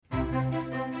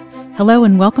Hello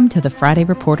and welcome to the Friday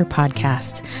Reporter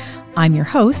Podcast. I'm your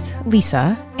host,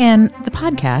 Lisa, and the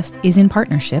podcast is in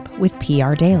partnership with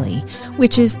PR Daily,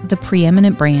 which is the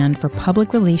preeminent brand for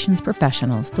public relations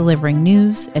professionals delivering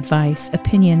news, advice,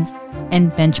 opinions,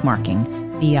 and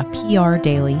benchmarking via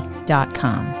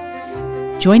prdaily.com.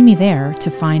 Join me there to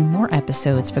find more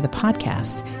episodes for the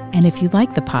podcast. And if you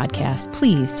like the podcast,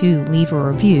 please do leave a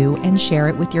review and share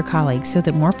it with your colleagues so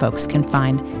that more folks can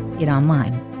find it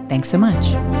online. Thanks so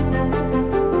much.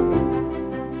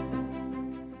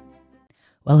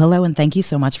 Well, hello, and thank you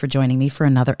so much for joining me for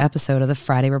another episode of the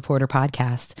Friday Reporter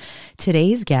Podcast.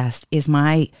 Today's guest is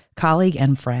my colleague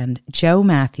and friend, Joe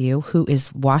Mathieu, who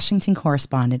is Washington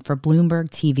correspondent for Bloomberg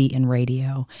TV and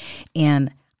Radio.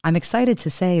 And I'm excited to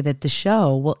say that the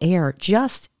show will air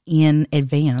just in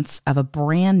advance of a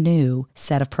brand new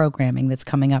set of programming that's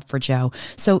coming up for Joe.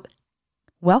 So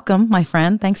welcome, my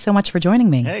friend. Thanks so much for joining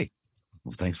me. Hey,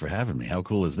 well, thanks for having me. How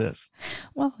cool is this?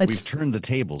 Well, we've turned the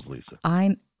tables, Lisa.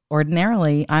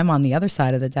 Ordinarily, I'm on the other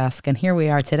side of the desk, and here we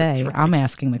are today. Right. I'm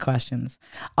asking the questions.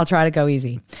 I'll try to go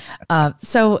easy.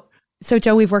 So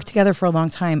Joe, we've worked together for a long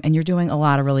time, and you're doing a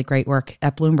lot of really great work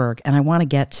at Bloomberg, and I want to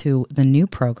get to the new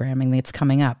programming that's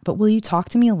coming up. But will you talk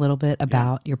to me a little bit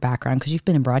about your background, because you've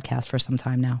been in broadcast for some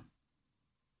time now?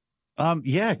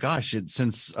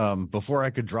 Since before I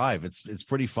could drive. It's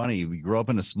pretty funny. We grew up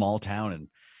in a small town, and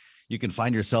you can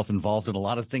find yourself involved in a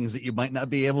lot of things that you might not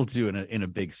be able to in a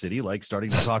big city, like starting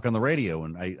to talk on the radio.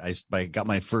 And I got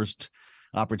my first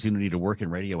opportunity to work in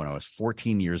radio when I was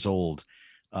 14 years old,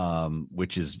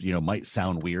 which is, might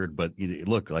sound weird, but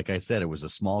look, like I said, it was a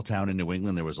small town in New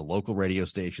England. There was a local radio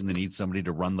station that needed somebody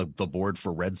to run the board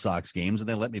for Red Sox games, and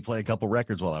they let me play a couple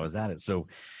records while I was at it. So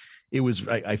it was,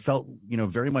 I felt,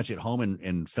 very much at home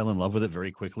and fell in love with it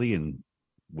very quickly. And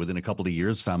within a couple of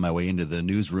years, found my way into the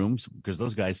newsrooms, because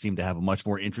those guys seem to have a much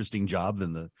more interesting job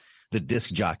than the disc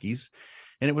jockeys.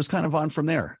 And it was kind of on from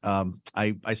there.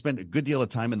 I spent a good deal of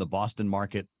time in the Boston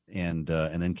market and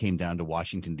then came down to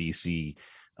Washington, D.C.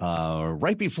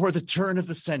 Right before the turn of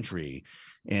the century,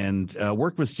 and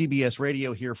worked with CBS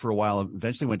Radio here for a while.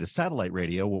 Eventually went to satellite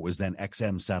radio, what was then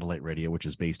XM Satellite Radio, which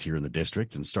is based here in the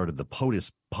district, and started the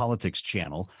POTUS Politics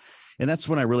channel. And that's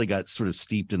when I really got sort of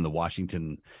steeped in the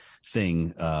Washington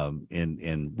thing,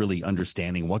 and really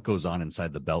understanding what goes on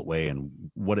inside the Beltway and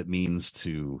what it means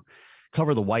to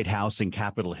cover the White House and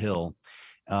Capitol Hill.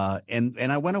 And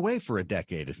I went away for a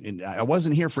decade. And I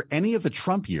wasn't here for any of the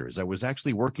Trump years. I was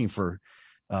actually working for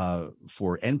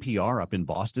NPR up in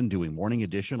Boston, doing Morning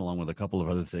Edition along with a couple of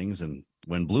other things. And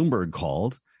when Bloomberg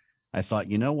called, I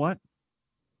thought, you know what?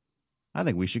 I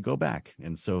think we should go back.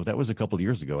 And so that was a couple of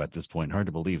years ago at this point. Hard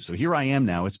to believe. So here I am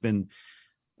now. It's been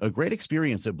a great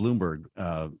experience at Bloomberg.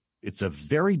 It's a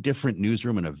very different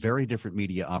newsroom and a very different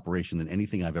media operation than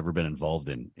anything I've ever been involved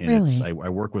in. And really? I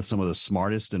work with some of the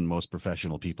smartest and most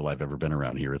professional people I've ever been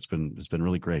around here. It's been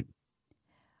really great.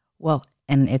 Well,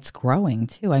 and it's growing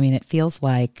too. I mean, it feels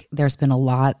like there's been a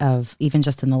lot of, even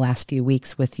just in the last few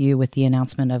weeks with you, with the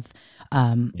announcement of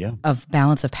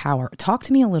balance of power. Talk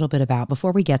to me a little bit about,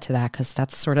 before we get to that, because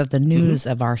that's sort of the news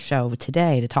of our show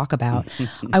today to talk about.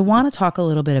 I want to talk a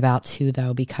little bit about too,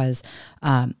 though, because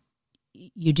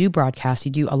you do broadcast,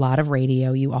 you do a lot of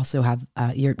radio. You also have,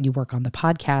 you work on the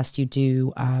podcast, you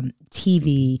do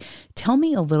TV. Tell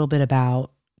me a little bit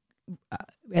about,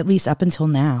 at least up until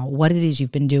now, what it is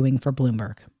you've been doing for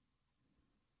Bloomberg.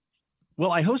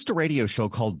 Well, I host a radio show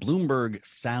called Bloomberg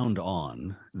Sound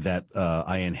On that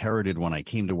I inherited when I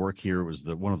came to work here. It was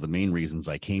one of the main reasons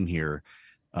I came here.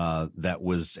 That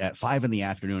was at 5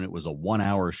 p.m. It was a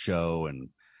 1-hour show. And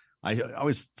I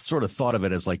always sort of thought of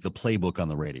it as like the playbook on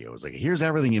the radio. It was like, here's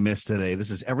everything you missed today. This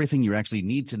is everything you actually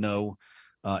need to know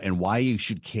and why you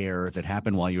should care that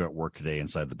happened while you're at work today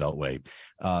inside the Beltway.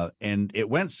 And it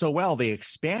went so well, they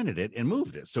expanded it and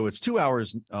moved it. So it's 2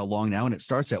 hours long now, and it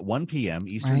starts at 1 p.m.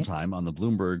 Eastern time on the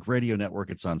Bloomberg Radio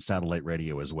Network. It's on satellite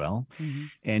radio as well. Mm-hmm.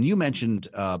 And you mentioned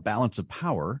Balance of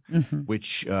Power,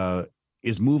 which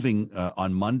is moving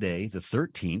on Monday, the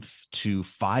 13th to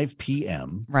 5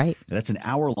 p.m. Right. That's an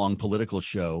hour-long political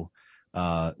show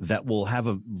that will have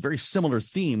a very similar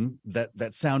theme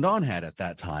that Sound On had at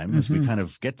that time, as we kind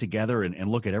of get together and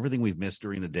look at everything we've missed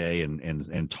during the day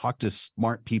and talk to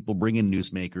smart people, bring in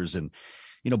newsmakers. And,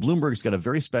 Bloomberg's got a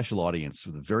very special audience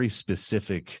with a very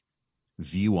specific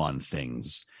view on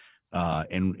things.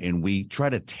 And we try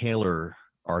to tailor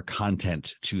our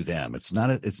content to them. It's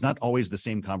not always the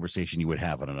same conversation you would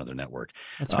have on another network.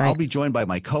 That's right. I'll be joined by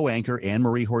my co-anchor,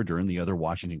 Anne-Marie Hordern, the other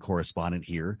Washington correspondent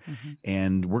here.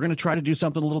 And we're going to try to do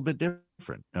something a little bit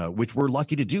different, which we're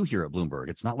lucky to do here at Bloomberg.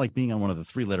 It's not like being on one of the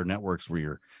 3-letter networks where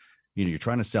you're you're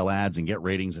trying to sell ads and get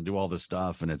ratings and do all this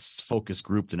stuff, and it's focus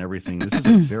grouped and everything. This is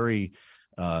a very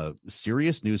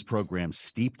serious news program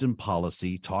steeped in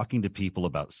policy, talking to people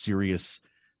about serious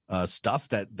stuff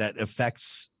that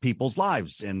affects people's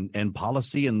lives and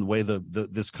policy and the way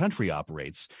this country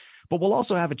operates. But we'll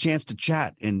also have a chance to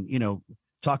chat and,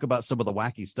 talk about some of the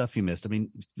wacky stuff you missed. I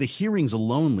mean, the hearings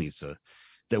alone, Lisa,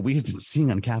 that we have been seeing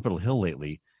on Capitol Hill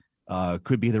lately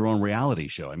could be their own reality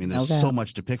show. I mean, there's so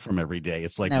much to pick from every day.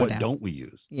 It's like, what don't we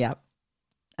use? Yep.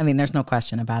 I mean, there's no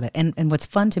question about it. And what's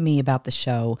fun to me about the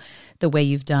show, the way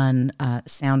you've done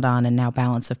Sound On and now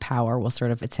Balance of Power,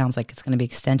 it sounds like it's going to be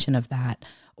an extension of that,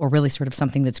 or really sort of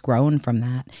something that's grown from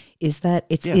that, is that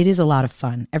it is a lot of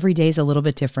fun. Every day is a little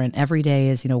bit different. Every day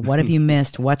is, what have you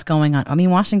missed? What's going on? I mean,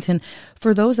 Washington,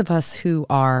 for those of us who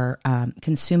are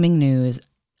consuming news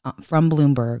from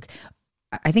Bloomberg,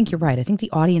 I think you're right. I think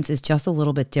the audience is just a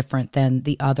little bit different than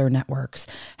the other networks.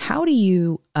 How do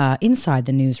you, inside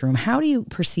the newsroom, how do you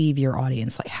perceive your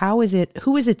audience? Like,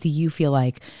 who is it that you feel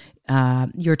like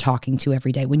you're talking to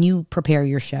every day? When you prepare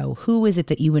your show, who is it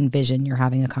that you envision you're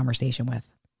having a conversation with?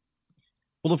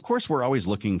 Well, of course, we're always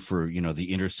looking for,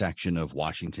 the intersection of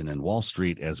Washington and Wall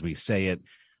Street, as we say it.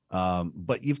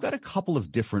 But you've got a couple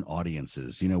of different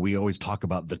audiences. We always talk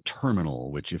about the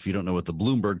terminal, which, if you don't know what the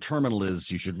Bloomberg terminal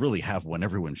is, you should really have one.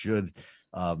 Everyone should.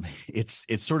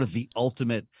 It's sort of the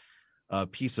ultimate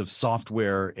piece of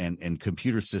software and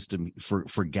computer system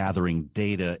for gathering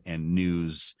data and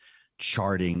news,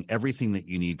 charting, everything that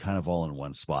you need kind of all in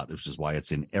one spot, which is why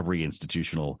it's in every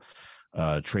institutional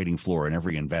trading floor and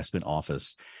every investment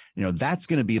office. That's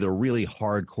going to be the really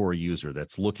hardcore user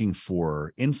that's looking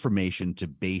for information to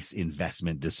base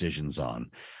investment decisions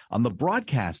on. On the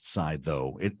broadcast side,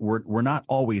 though, we're not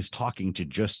always talking to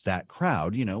just that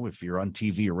crowd. If you're on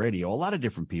TV or radio, a lot of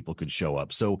different people could show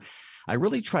up. So I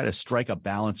really try to strike a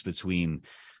balance between,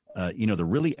 the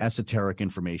really esoteric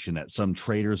information that some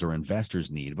traders or investors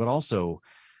need, but also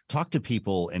talk to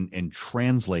people and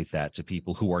translate that to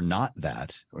people who are not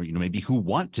that, or, maybe who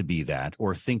want to be that,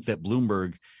 or think that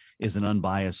Bloomberg is an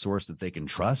unbiased source that they can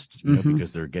trust,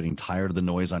 because they're getting tired of the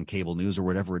noise on cable news or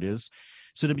whatever it is.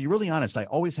 So to be really honest, I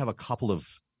always have a couple of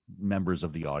members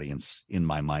of the audience in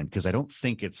my mind, because I don't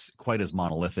think it's quite as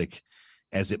monolithic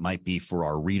as it might be for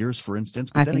our readers, for instance.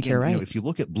 But then again, you're right. If you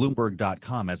look at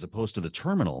Bloomberg.com as opposed to the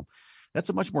terminal, that's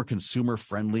a much more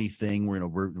consumer-friendly thing.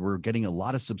 We're getting a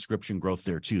lot of subscription growth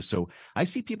there too. So I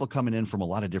see people coming in from a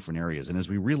lot of different areas. And as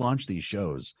we relaunch these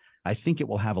shows, I think it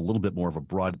will have a little bit more of a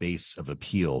broad base of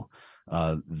appeal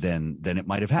than it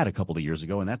might have had a couple of years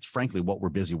ago. And that's frankly what we're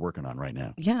busy working on right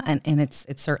now. Yeah, and it's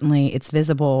certainly, it's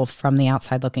visible from the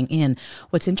outside looking in.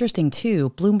 What's interesting too,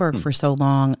 Bloomberg for so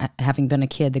long, having been a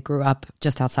kid that grew up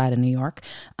just outside of New York,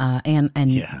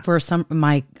 for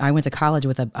I went to college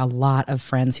with a lot of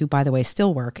friends who, by the way,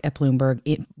 still work at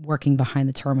Bloomberg, working behind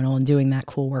the terminal and doing that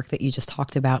cool work that you just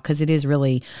talked about, because it is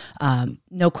really,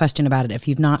 no question about it. If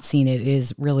you've not seen it, it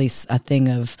is really a thing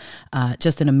of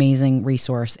just an amazing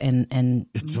resource and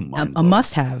it's a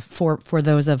must-have for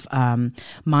those of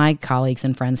my colleagues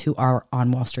and friends who are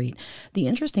on Wall Street. The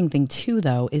interesting thing too,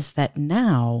 though, is that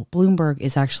now Bloomberg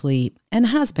is actually, and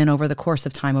has been over the course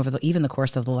of time, even the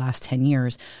course of the last 10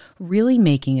 years, really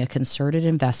making a concerted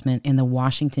investment in the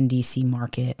Washington, D.C.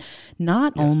 market,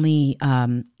 not only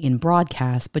in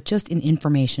broadcast, but just in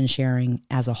information sharing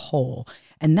as a whole.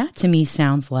 And that to me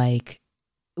sounds like,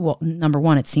 well, number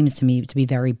one, it seems to me to be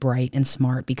very bright and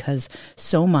smart, because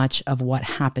so much of what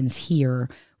happens here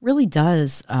really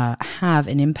does have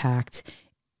an impact,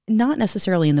 not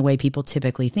necessarily in the way people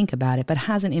typically think about it, but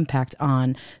has an impact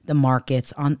on the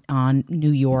markets, on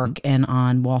New York and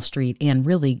on Wall Street, and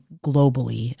really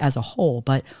globally as a whole.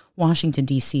 But Washington,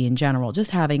 D.C. in general,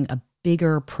 just having a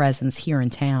bigger presence here in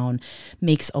town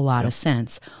makes a lot of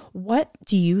sense. What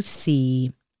do you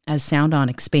see as Sound On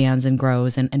expands and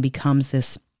grows and becomes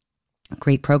this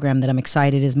great program that I'm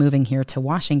excited is moving here to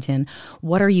Washington?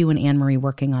 What are you and Anne-Marie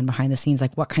working on behind the scenes?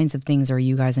 Like, what kinds of things are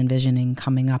you guys envisioning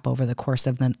coming up over the course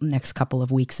of the next couple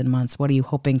of weeks and months? What are you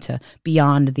hoping to,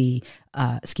 beyond the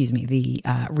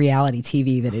reality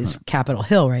TV that is Capitol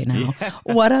Hill right now? Yeah.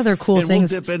 What other cool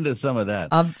things? We'll dip into some of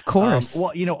that. Of course.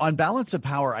 On Balance of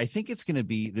Power, I think there's going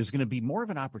to be more of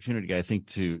an opportunity, I think,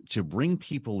 to bring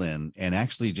people in and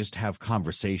actually just have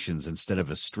conversations instead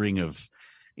of a string of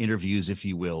interviews, if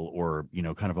you will, or,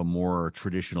 kind of a more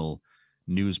traditional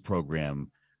news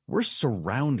program. We're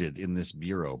surrounded in this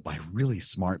bureau by really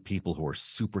smart people who are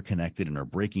super connected and are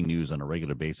breaking news on a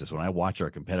regular basis. When I watch our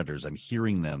competitors, I'm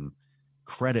hearing them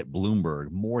credit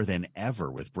Bloomberg more than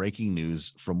ever with breaking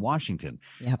news from Washington.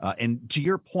 Yep. And to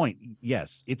your point,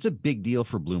 yes, it's a big deal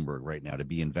for Bloomberg right now to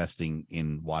be investing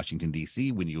in Washington,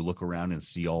 D.C. When you look around and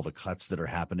see all the cuts that are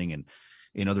happening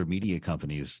in other media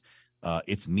companies,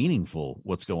 it's meaningful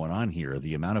what's going on here.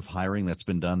 The amount of hiring that's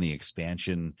been done, the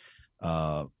expansion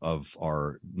of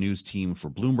our news team for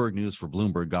Bloomberg News, for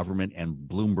Bloomberg Government, and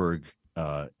Bloomberg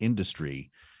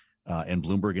Industry, and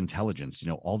Bloomberg Intelligence.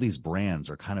 All these brands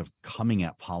are kind of coming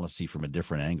at policy from a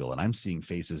different angle, and I'm seeing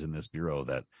faces in this bureau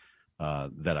that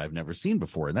I've never seen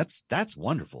before, and that's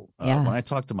wonderful. Yeah. When I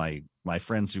talk to my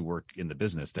friends who work in the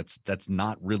business, that's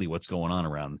not really what's going on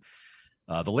around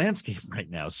the landscape right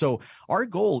now. So our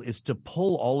goal is to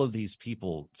pull all of these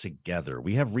people together.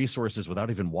 We have resources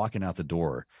without even walking out the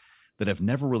door that have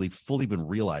never really fully been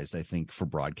realized, I think, for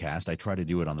broadcast. I try to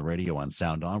do it on the radio on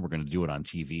Sound On. We're going to do it on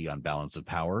TV on Balance of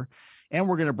Power. And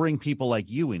we're going to bring people like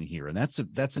you in here. And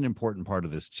that's an important part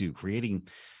of this too, creating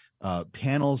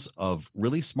panels of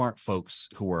really smart folks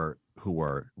who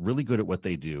are really good at what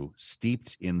they do,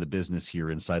 steeped in the business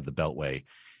here inside the Beltway,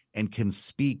 and can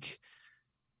speak,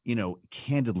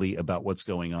 candidly about what's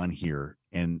going on here.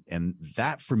 And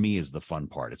that for me is the fun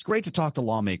part. It's great to talk to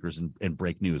lawmakers and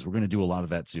break news. We're going to do a lot of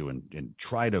that too, and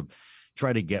try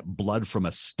to get blood from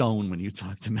a stone when you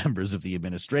talk to members of the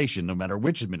administration, no matter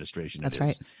which administration That's it is.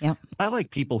 right. Yeah. I like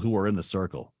people who are in the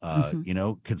circle,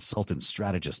 consultants,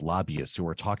 strategists, lobbyists who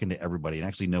are talking to everybody and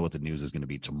actually know what the news is going to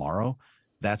be tomorrow.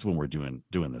 That's when we're doing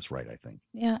this right, I think.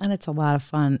 Yeah, and it's a lot of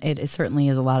fun. It certainly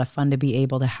is a lot of fun to be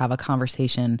able to have a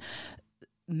conversation.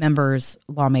 Members,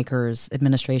 lawmakers,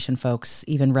 administration folks,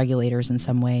 even regulators in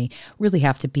some way really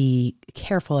have to be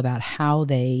careful about how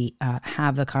they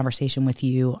have the conversation with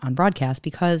you on broadcast,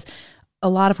 because a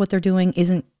lot of what they're doing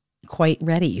isn't quite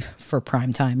ready for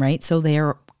prime time, right? So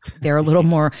they're a little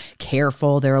more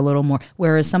careful. They're a little more,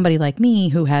 whereas somebody like me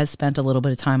who has spent a little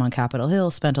bit of time on Capitol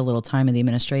Hill, spent a little time in the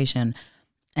administration,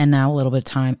 and now a little bit of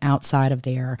time outside of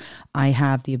there, I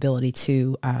have the ability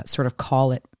to sort of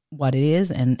call it what it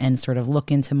is and sort of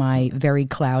look into my very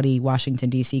cloudy Washington,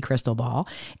 D.C. crystal ball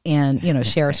and,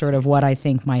 share sort of what I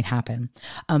think might happen.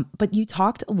 But you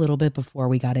talked a little bit before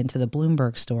we got into the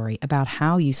Bloomberg story about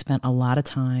how you spent a lot of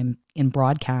time in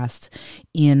broadcast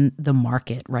in the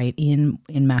market, right, in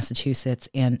Massachusetts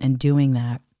and doing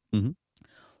that. Mm-hmm.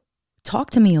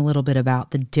 Talk to me a little bit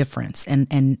about the difference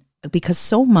and because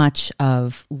so much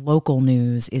of local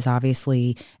news is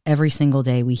obviously every single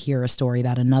day we hear a story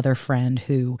about another friend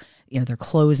who, they're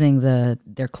closing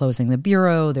the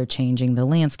bureau, they're changing the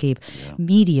landscape. Yeah.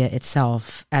 Media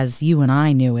itself, as you and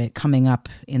I knew it coming up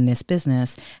in this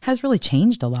business, has really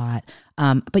changed a lot.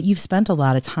 But you've spent a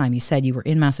lot of time. You said you were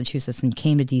in Massachusetts and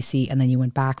came to DC and then you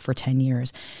went back for 10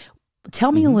 years.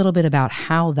 Tell me a little bit about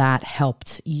how that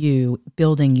helped you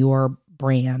building your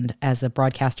brand as a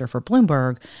broadcaster for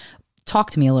Bloomberg.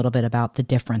 Talk to me a little bit about the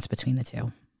difference between the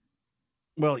two.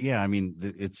 Well, yeah, I mean,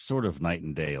 it's sort of night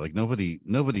and day. Like nobody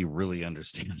really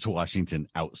understands Washington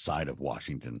outside of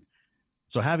Washington.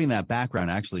 So having that background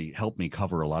actually helped me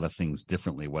cover a lot of things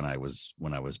differently when I was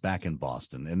back in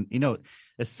Boston. And,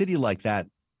 a city like that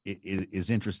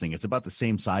is interesting. It's about the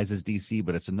same size as DC,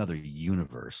 but it's another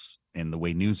universe. And the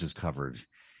way news is covered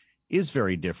is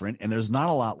very different, and there's not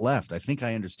a lot left. I think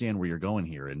I understand where you're going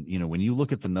here. And, when you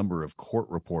look at the number of court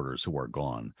reporters who are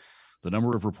gone, the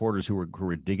number of reporters who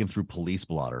are digging through police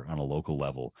blotter on a local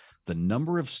level, the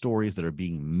number of stories that are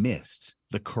being missed,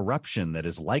 the corruption that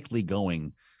is likely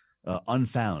going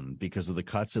unfound because of the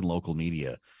cuts in local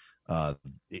media,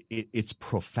 it's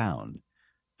profound.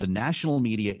 The national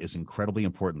media is incredibly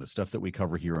important. The stuff that we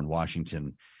cover here in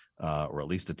Washington, or at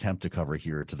least attempt to cover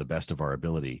here to the best of our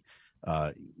ability,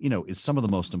 is some of the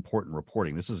most important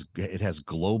reporting. It has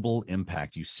global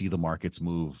impact. You see the markets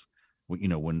move,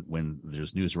 when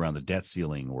there's news around the debt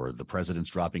ceiling or the president's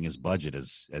dropping his budget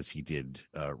as he did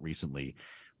recently.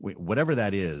 Whatever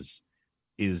that is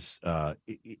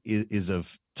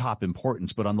of top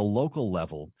importance. But on the local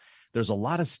level, there's a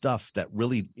lot of stuff that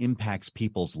really impacts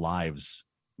people's lives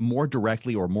more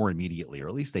directly or more immediately, or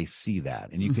at least they see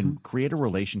that. And you can create a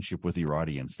relationship with your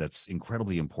audience that's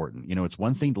incredibly important. It's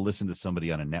one thing to listen to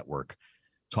somebody on a network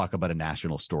talk about a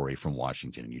national story from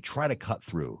Washington, and you try to cut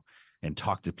through and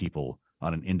talk to people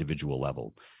on an individual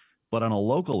level. But on a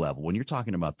local level, when you're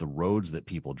talking about the roads that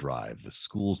people drive, the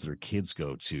schools their kids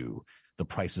go to, the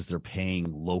prices they're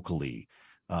paying locally,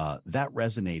 that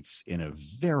resonates in a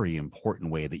very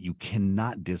important way that you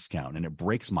cannot discount. And it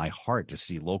breaks my heart to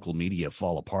see local media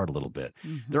fall apart a little bit.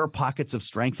 Mm-hmm. There are pockets of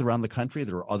strength around the country.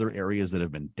 There are other areas that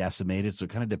have been decimated. So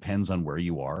it kind of depends on where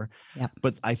you are. Yep.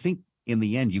 But I think in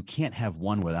the end, you can't have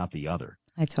one without the other.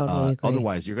 I totally agree.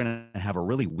 Otherwise, you're going to have a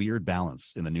really weird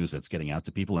balance in the news that's getting out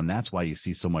to people. And that's why you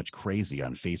see so much crazy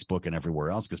on Facebook and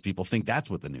everywhere else, because people think that's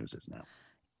what the news is now.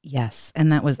 Yes.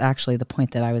 And that was actually the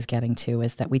point that I was getting to,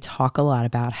 is that we talk a lot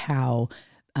about how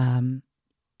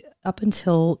up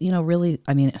until, really,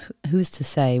 I mean, who's to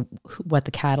say what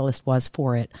the catalyst was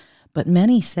for it? But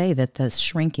many say that the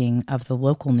shrinking of the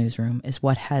local newsroom is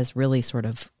what has really sort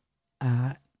of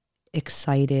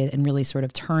excited and really sort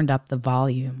of turned up the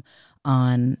volume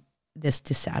on this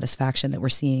dissatisfaction that we're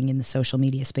seeing in the social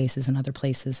media spaces and other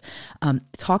places.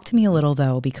 Talk to me a little,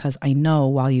 though, because I know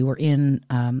while you were in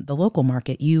the local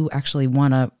market, you actually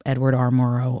won a Edward R.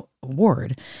 Murrow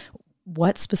Award.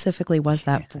 What specifically was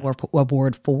that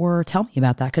award for? Tell me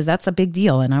about that, because that's a big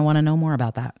deal, and I want to know more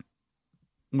about that.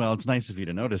 Well, it's nice of you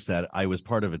to notice that. I was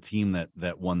part of a team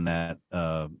that won that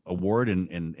award,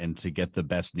 and to get the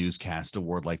best newscast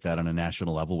award like that on a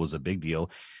national level was a big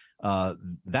deal.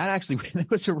 That actually,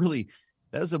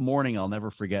 that was a morning I'll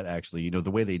never forget. Actually,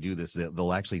 the way they do this,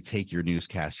 they'll actually take your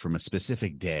newscast from a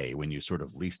specific day when you sort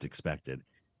of least expect it,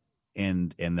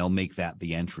 and they'll make that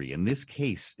the entry. In this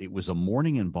case, it was a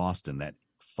morning in Boston that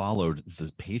followed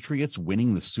the Patriots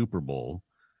winning the Super Bowl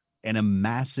and a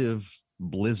massive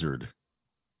blizzard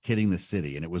hitting the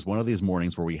city. And it was one of these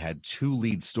mornings where we had two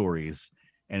lead stories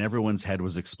and everyone's head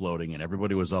was exploding and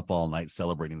everybody was up all night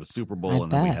celebrating the Super Bowl.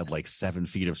 Then we had like 7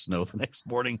 feet of snow the next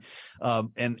morning.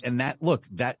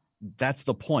 That's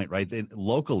the point, right?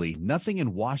 Locally, nothing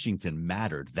in Washington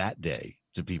mattered that day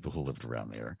to people who lived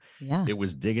around there. Yeah. It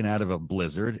was digging out of a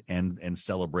blizzard and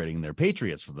celebrating their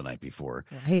Patriots from the night before.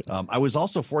 Right. I was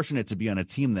also fortunate to be on a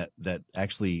team that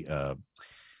actually,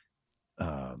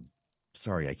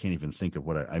 sorry, I can't even think of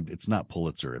what it's not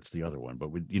Pulitzer, it's the other one, but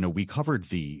we covered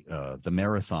the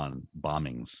marathon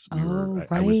bombings.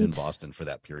 I was in Boston for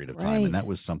that period of time, and that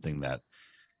was something that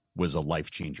was a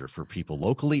life changer for people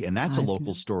locally. And that's a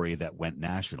local story that went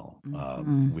national,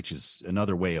 which is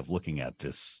another way of looking at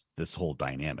this whole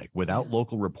dynamic. Without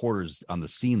local reporters on the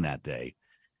scene that day,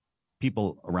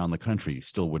 people around the country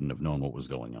still wouldn't have known what was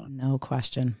going on. No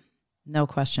question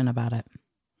about it.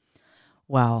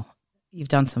 Well, you've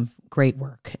done some great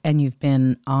work, and you've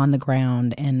been on the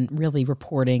ground and really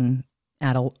reporting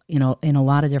at in a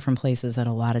lot of different places at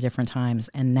a lot of different times.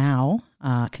 And now,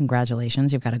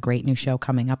 congratulations, you've got a great new show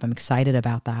coming up. I'm excited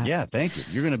about that. Yeah, thank you.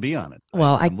 You're going to be on it.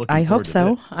 Well, I hope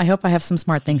so. I hope I have some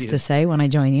smart things to say when I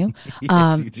join you.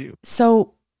 Yes, you do.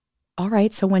 So, all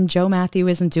right. So when Joe Mathieu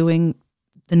isn't doing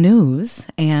the news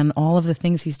and all of the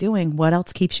things he's doing, what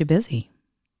else keeps you busy?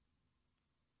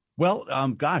 Well,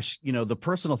 gosh, the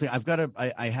personal thing,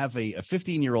 I have a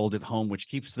 15-year-old at home, which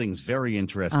keeps things very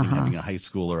interesting. Having a high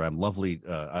schooler.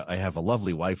 I have a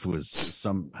lovely wife who has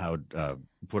somehow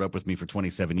put up with me for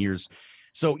 27 years.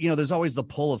 So, there's always the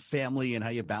pull of family and how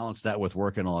you balance that with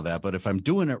work and all of that. But if I'm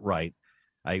doing it right,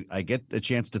 I get a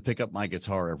chance to pick up my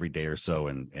guitar every day or so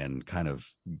and kind of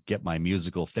get my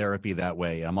musical therapy that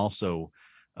way. I'm also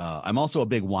a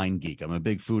big wine geek. I'm a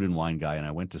big food and wine guy, and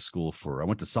I went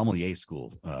to sommelier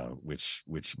school,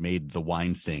 which made the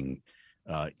wine thing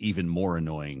even more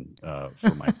annoying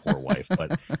for my poor wife.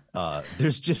 But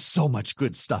there's just so much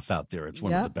good stuff out there. It's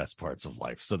one of the best parts of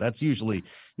life. So that's usually,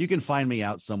 you can find me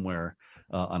out somewhere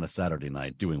on a Saturday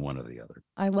night doing one or the other.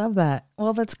 I love that.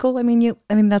 Well, that's cool. I mean,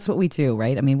 that's what we do,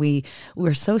 right? I mean,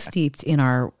 we're so steeped in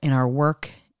our work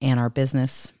and our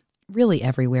business, really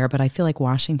everywhere, but I feel like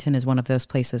Washington is one of those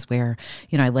places where,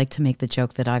 I like to make the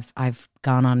joke that I've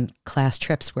gone on class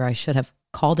trips where I should have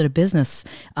called it a business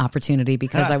opportunity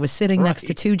because I was sitting next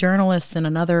to two journalists and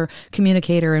another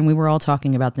communicator, and we were all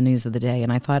talking about the news of the day.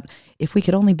 And I thought, if we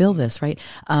could only build this, right?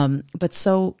 But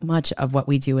so much of what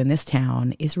we do in this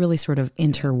town is really sort of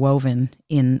interwoven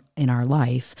in our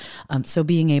life. So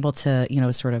being able to,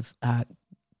 sort of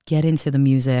get into the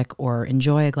music or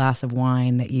enjoy a glass of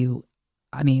wine that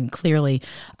clearly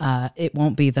it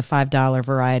won't be the $5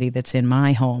 variety that's in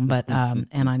my home, but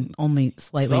and I'm only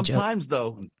slightly sometimes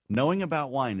though, knowing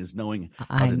about wine is knowing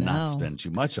how to not spend too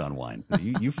much on wine.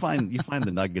 You find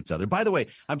the nuggets out there. By the way,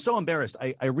 I'm so embarrassed.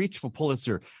 I reached for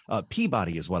Pulitzer.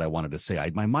 Peabody is what I wanted to say.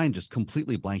 My mind just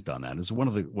completely blanked on that. It's one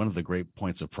of the great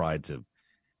points of pride to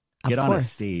get on a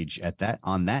stage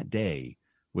on that day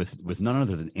with none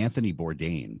other than Anthony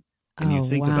Bourdain. And you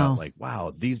think about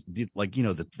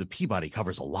the Peabody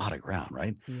covers a lot of ground,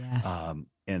 right? Yes.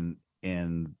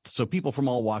 And so people from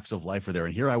all walks of life are there.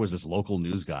 And here I was, this local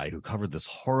news guy who covered this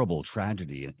horrible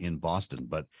tragedy in Boston,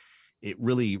 but it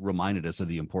really reminded us of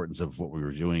the importance of what we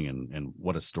were doing and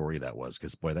what a story that was,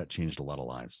 because boy, that changed a lot of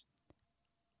lives.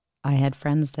 I had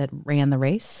friends that ran the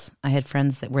race. I had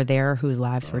friends that were there whose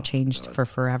lives were changed for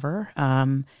forever.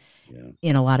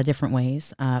 in a lot of different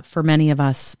ways. For many of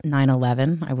us,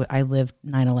 9/11, I lived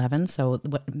 9/11. So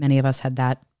many of us had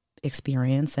that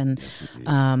experience and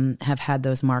have had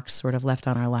those marks sort of left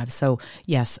on our lives. So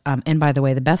yes. And by the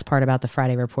way, the best part about the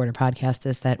Friday Reporter podcast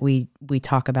is that we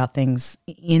talk about things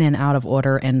in and out of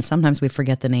order. And sometimes we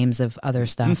forget the names of other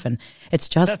stuff. And it's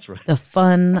just the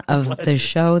fun of the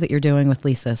show that you're doing with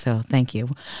Lisa. So thank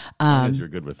you. You're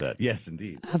good with that. Yes,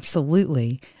 indeed.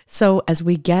 Absolutely. So as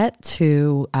we get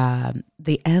to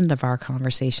the end of our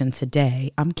conversation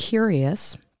today, I'm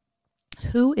curious,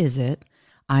 who is it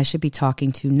I should be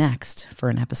talking to next for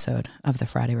an episode of the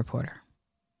Friday Reporter?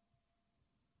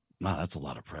 Wow, that's a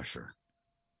lot of pressure.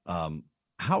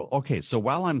 So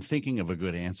while I'm thinking of a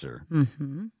good answer,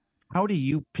 how do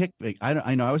you pick?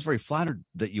 I know I was very flattered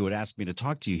that you would ask me to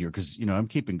talk to you here because, I'm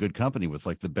keeping good company with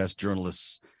like the best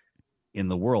journalists in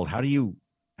the world. How do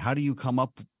you come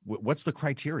up? What's the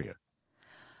criteria?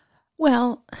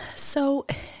 Well, so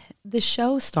the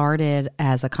show started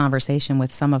as a conversation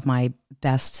with some of my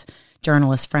best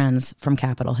journalist friends from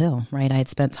Capitol Hill, right? I had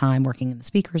spent time working in the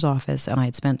speaker's office and I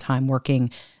had spent time working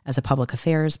as a public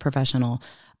affairs professional.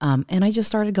 And I just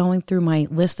started going through my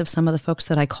list of some of the folks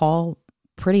that I call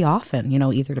pretty often,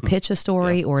 either to pitch a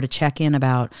story or to check in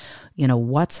about,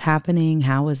 what's happening,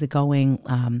 how is it going?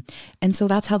 And so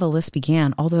that's how the list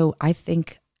began. Although I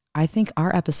think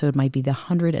our episode might be the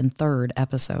 103rd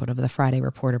episode of the Friday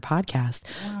Reporter podcast.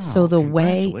 Wow, so the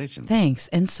congratulations. Thanks.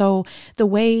 And so the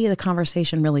way the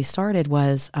conversation really started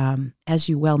was, as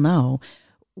you well know,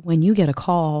 when you get a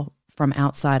call from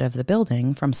outside of the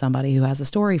building from somebody who has a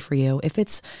story for you, if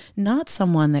it's not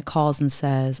someone that calls and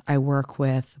says, I work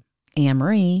with Anne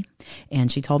Marie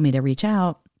and she told me to reach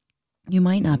out, you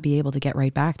might not be able to get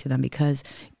right back to them because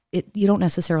you don't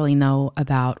necessarily know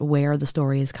about where the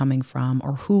story is coming from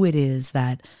or who it is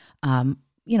that,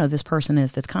 this person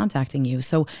is that's contacting you.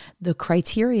 So the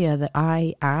criteria that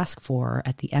I ask for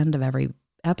at the end of every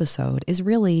episode is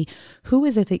really, who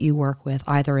is it that you work with,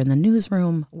 either in the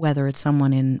newsroom, whether it's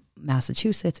someone in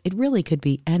Massachusetts, it really could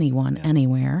be anyone,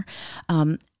 anywhere.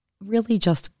 Really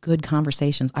just good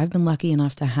conversations. I've been lucky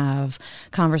enough to have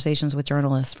conversations with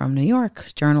journalists from New York,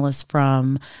 journalists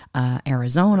from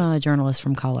Arizona, journalists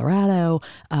from Colorado.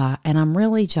 And I'm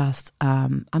really just,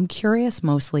 I'm curious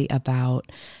mostly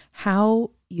about how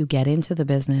you get into the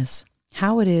business,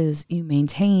 how it is you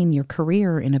maintain your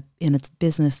career in a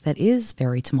business that is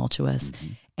very tumultuous,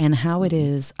 and how it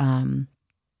is,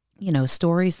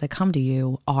 stories that come to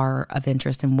you are of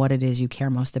interest in what it is you care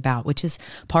most about, which is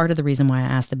part of the reason why I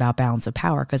asked about balance of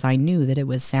power, because I knew that it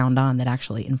was Sound On that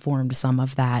actually informed some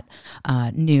of that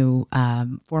new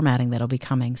formatting that'll be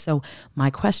coming. So my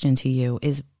question to you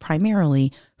is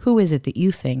primarily, who is it that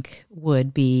you think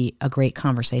would be a great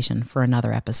conversation for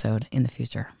another episode in the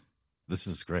future? This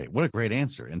is great. What a great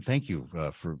answer. And thank you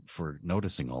for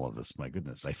noticing all of this. My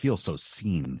goodness, I feel so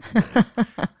seen.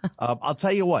 I'll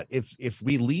tell you what, if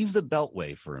we leave the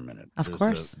Beltway for a minute, of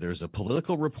course, there's a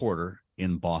political reporter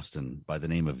in Boston by the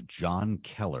name of John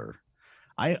Keller.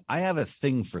 I have a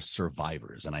thing for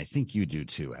survivors, and I think you do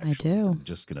too, actually. I do. I'm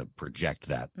just going to project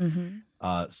that.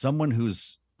 Someone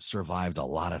who's survived a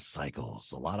lot of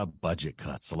cycles, a lot of budget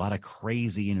cuts, a lot of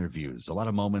crazy interviews, a lot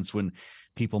of moments when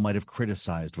people might have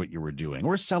criticized what you were doing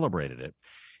or celebrated it.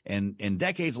 And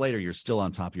decades later, you're still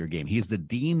on top of your game. He's the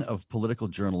dean of political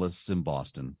journalists in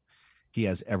Boston. He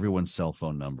has everyone's cell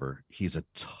phone number. He's a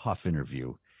tough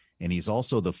interview. And he's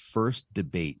also the first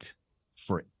debate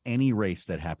for any race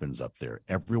that happens up there.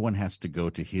 Everyone has to go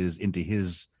to into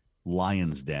his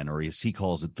lion's den, or as he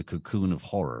calls it, the cocoon of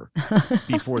horror,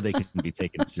 before they can be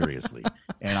taken seriously.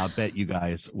 And I'll bet you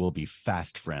guys will be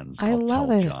fast friends. I'll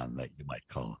tell John that you might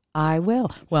call. I will.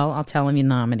 Well, I'll tell him you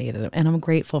nominated him, and I'm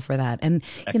grateful for that. And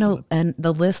Excellent. And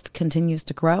the list continues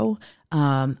to grow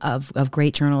of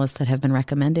great journalists that have been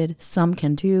recommended. Some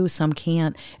can do, some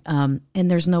can't, and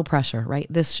there's no pressure, right?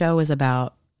 This show is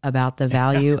about the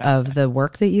value of the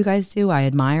work that you guys do. I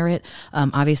admire it.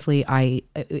 Obviously,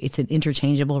 it's an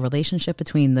interchangeable relationship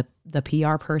between the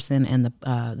PR person and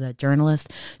the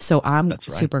journalist. So I'm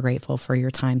super grateful for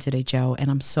your time today, Joe, and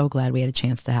I'm so glad we had a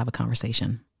chance to have a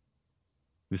conversation.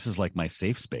 This is like my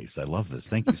safe space. I love this.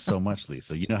 Thank you so much,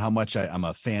 Lisa. You know how much I'm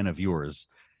a fan of yours.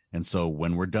 And so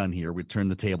when we're done here, we turn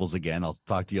the tables again. I'll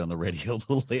talk to you on the radio a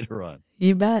little later on.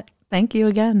 You bet. Thank you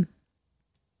again.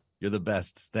 You're the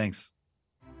best. Thanks.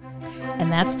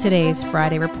 And that's today's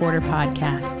Friday Reporter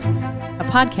podcast, a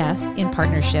podcast in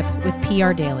partnership with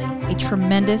PR Daily, a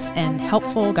tremendous and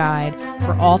helpful guide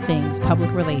for all things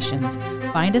public relations.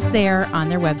 Find us there on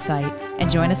their website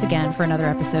and join us again for another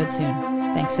episode soon.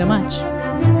 Thanks so much.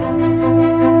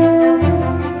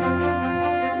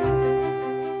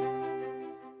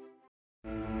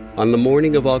 On the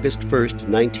morning of August 1st,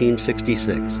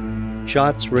 1966,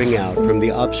 shots ring out from the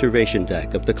observation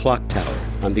deck of the clock tower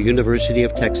on the University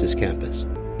of Texas campus.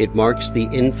 It marks the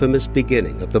infamous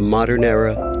beginning of the modern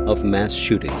era of mass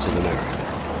shootings in America.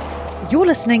 You're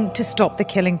listening to Stop the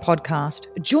Killing podcast.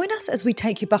 Join us as we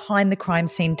take you behind the crime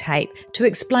scene tape to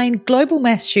explain global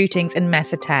mass shootings and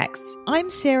mass attacks. I'm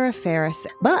Sarah Ferris,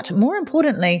 but more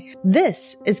importantly,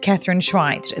 this is Catherine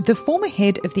Schweit, the former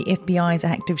head of the FBI's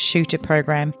active shooter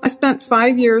program. I spent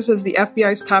 5 years as the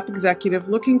FBI's top executive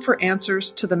looking for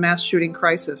answers to the mass shooting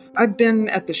crisis. I've been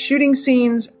at the shooting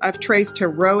scenes, I've traced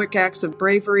heroic acts of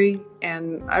bravery,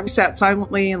 and I've sat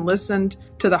silently and listened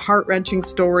to the heart-wrenching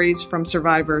stories from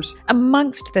survivors.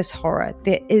 Amongst this horror,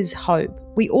 there is hope.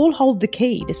 We all hold the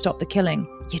key to stop the killing.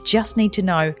 You just need to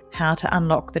know how to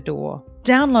unlock the door.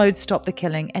 Download Stop the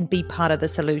Killing and be part of the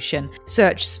solution.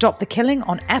 Search Stop the Killing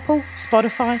on Apple,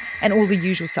 Spotify, and all the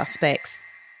usual suspects.